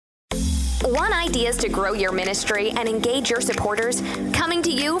Want ideas to grow your ministry and engage your supporters? Coming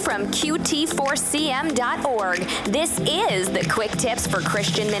to you from QT4CM.org, this is the Quick Tips for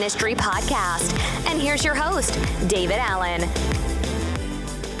Christian Ministry podcast. And here's your host, David Allen.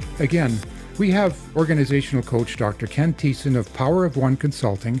 Again, we have organizational coach Dr. Ken Thiessen of Power of One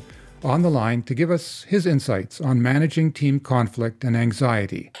Consulting on the line to give us his insights on managing team conflict and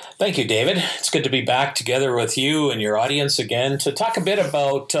anxiety. Thank you, David. It's good to be back together with you and your audience again to talk a bit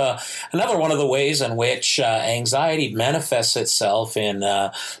about another one of the ways in which anxiety manifests itself in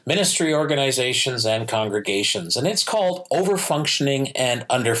ministry organizations and congregations, and it's called overfunctioning and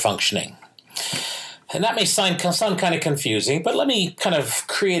underfunctioning. And that may sound kind of confusing, but let me kind of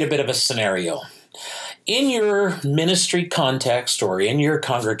create a bit of a scenario. In your ministry context or in your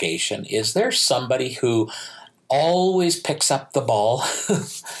congregation, is there somebody who always picks up the ball?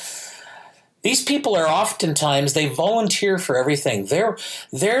 These people are oftentimes, they volunteer for everything. They're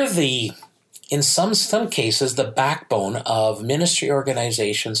the, in some cases, the backbone of ministry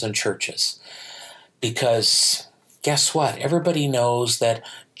organizations and churches. Because guess what? Everybody knows that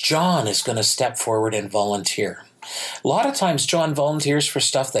John is going to step forward and volunteer. A lot of times John volunteers for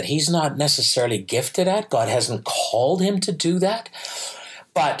stuff that he's not necessarily gifted at. God hasn't called him to do that.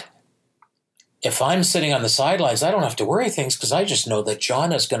 But if I'm sitting on the sidelines, I don't have to worry things because I just know that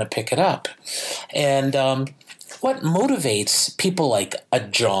John is going to pick it up. And what motivates people like a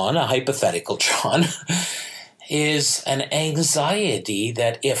John, a hypothetical John, is an anxiety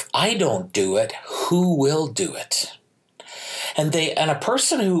that if I don't do it, who will do it? And a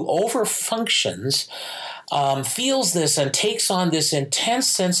person who overfunctions feels this and takes on this intense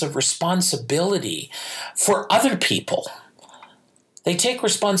sense of responsibility for other people. They take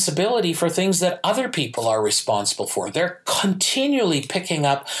responsibility for things that other people are responsible for. They're continually picking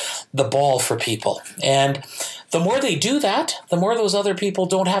up the ball for people. And the more they do that, the more those other people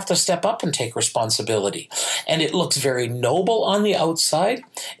don't have to step up and take responsibility. And it looks very noble on the outside.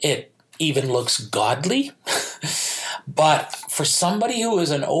 It even looks godly. But for somebody who is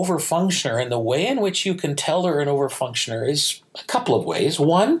an overfunctioner, and the way in which you can tell they're an overfunctioner is a couple of ways.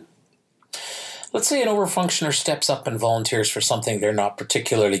 One, let's say an overfunctioner steps up and volunteers for something they're not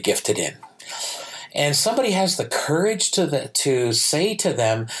particularly gifted in. And somebody has the courage to say to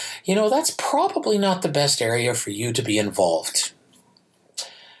them, that's probably not the best area for you to be involved.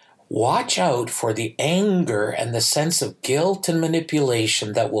 Watch out for the anger and the sense of guilt and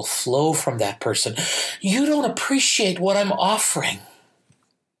manipulation that will flow from that person. You don't appreciate what I'm offering.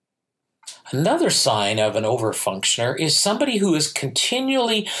 Another sign of an overfunctioner is somebody who is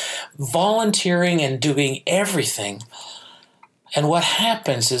continually volunteering and doing everything. And what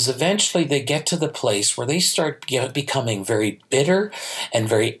happens is eventually they get to the place where they start becoming very bitter and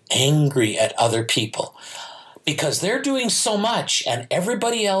very angry at other people, because they're doing so much and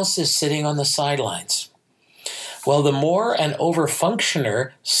everybody else is sitting on the sidelines. Well, the more an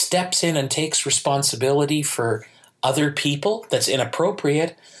overfunctioner steps in and takes responsibility for other people that's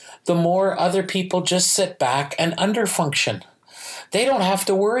inappropriate, the more other people just sit back and underfunction. They don't have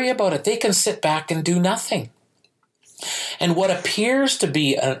to worry about it. They can sit back and do nothing. And what appears to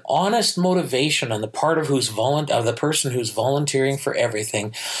be an honest motivation on the part of the person who's volunteering for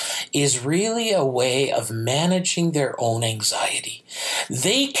everything is really a way of managing their own anxiety.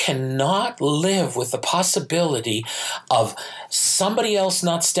 They cannot live with the possibility of somebody else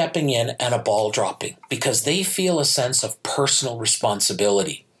not stepping in and a ball dropping because they feel a sense of personal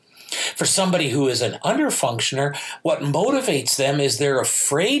responsibility. For somebody who is an underfunctioner, what motivates them is they're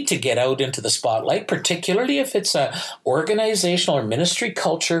afraid to get out into the spotlight, particularly if it's an organizational or ministry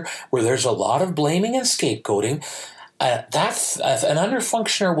culture where there's a lot of blaming and scapegoating. An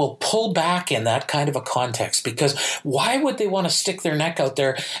underfunctioner will pull back in that kind of a context, because why would they want to stick their neck out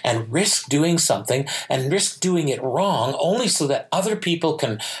there and risk doing something and risk doing it wrong only so that other people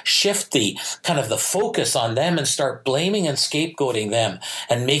can shift the focus on them and start blaming and scapegoating them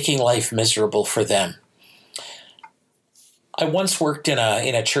and making life miserable for them? I once worked in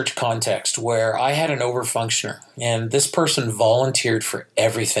a church context where I had an overfunctioner, and this person volunteered for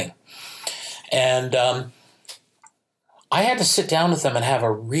everything. And I had to sit down with them and have a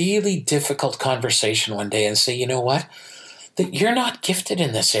really difficult conversation one day and say, you know what? That you're not gifted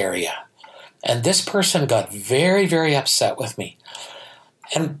in this area. And this person got very, very upset with me.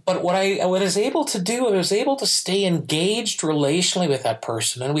 But what I was able to do, I was able to stay engaged relationally with that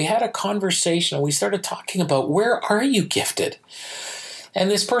person. And we had a conversation and we started talking about, where are you gifted? And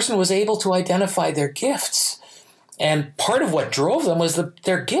this person was able to identify their gifts. And part of what drove them was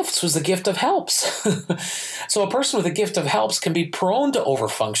their gifts was the gift of helps. So a person with a gift of helps can be prone to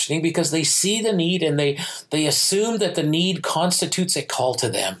overfunctioning because they see the need and they assume that the need constitutes a call to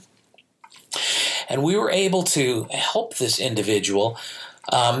them. And we were able to help this individual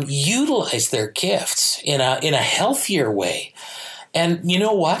utilize their gifts in a healthier way. And you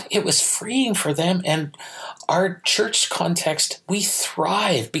know what? It was freeing for them. And our church context, we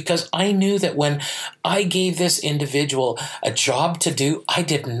thrive because I knew that when I gave this individual a job to do, I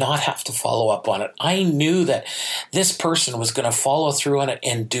did not have to follow up on it. I knew that this person was going to follow through on it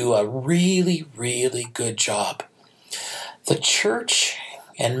and do a really, really good job. The church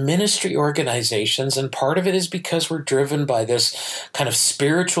and ministry organizations, and part of it is because we're driven by this kind of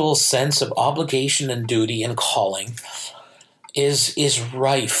spiritual sense of obligation and duty and calling, is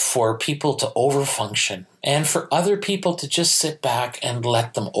rife for people to overfunction and for other people to just sit back and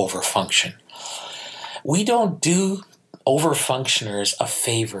let them overfunction. We don't do overfunctioners a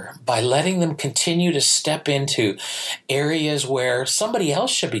favor by letting them continue to step into areas where somebody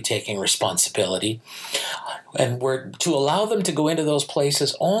else should be taking responsibility, and we're to allow them to go into those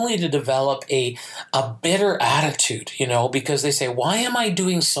places only to develop a bitter attitude, because they say, why am I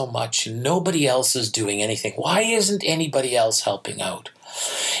doing so much and nobody else is doing anything? Why isn't anybody else helping out?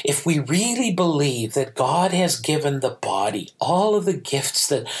 If we really believe that God has given the body all of the gifts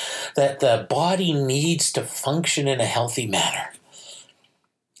that the body needs to function in a healthy manner,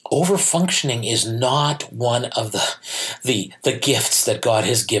 overfunctioning is not one of the gifts that God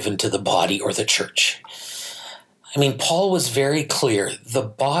has given to the body or the church. I mean, Paul was very clear. The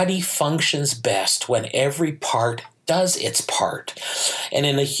body functions best when every part does its part. And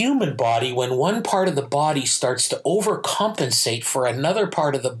in a human body, when one part of the body starts to overcompensate for another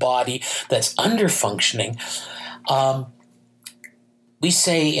part of the body that's underfunctioning, we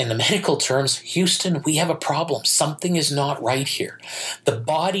say in the medical terms, Houston, we have a problem. Something is not right here. The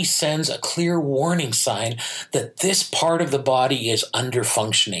body sends a clear warning sign that this part of the body is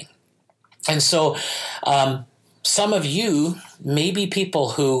underfunctioning. And so some of you may be people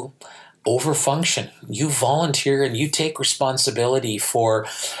who overfunction. You volunteer and you take responsibility for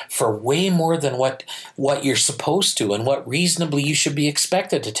way more than what you're supposed to and what reasonably you should be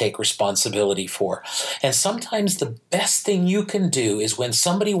expected to take responsibility for. And sometimes the best thing you can do is when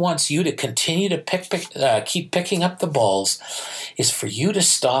somebody wants you to continue to keep picking up the balls, is for you to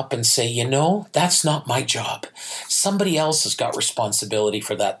stop and say, that's not my job. Somebody else has got responsibility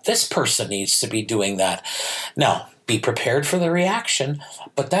for that. This person needs to be doing that. Now, be prepared for the reaction,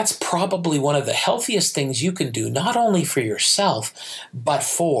 but that's probably one of the healthiest things you can do, not only for yourself, but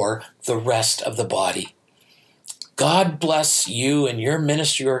for the rest of the body. God bless you and your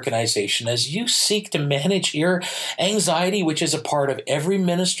ministry organization as you seek to manage your anxiety, which is a part of every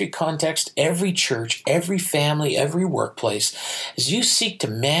ministry context, every church, every family, every workplace, as you seek to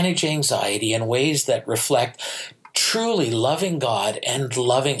manage anxiety in ways that reflect truly loving God and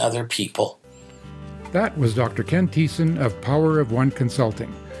loving other people. That was Dr. Ken Thiessen of Power of One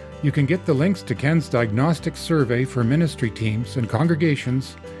Consulting. You can get the links to Ken's diagnostic survey for ministry teams and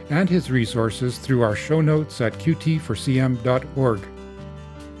congregations and his resources through our show notes at qt4cm.org.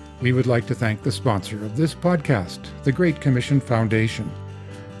 We would like to thank the sponsor of this podcast, the Great Commission Foundation.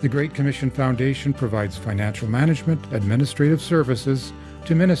 The Great Commission Foundation provides financial management, administrative services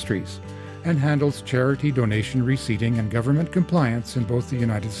to ministries, and handles charity donation receipting and government compliance in both the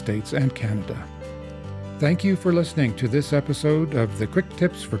United States and Canada. Thank you for listening to this episode of the Quick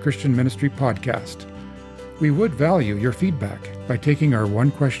Tips for Christian Ministry podcast. We would value your feedback by taking our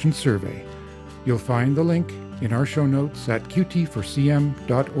one-question survey. You'll find the link in our show notes at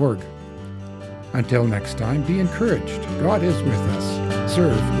qt4cm.org. Until next time, be encouraged. God is with us.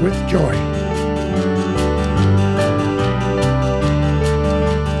 Serve with joy.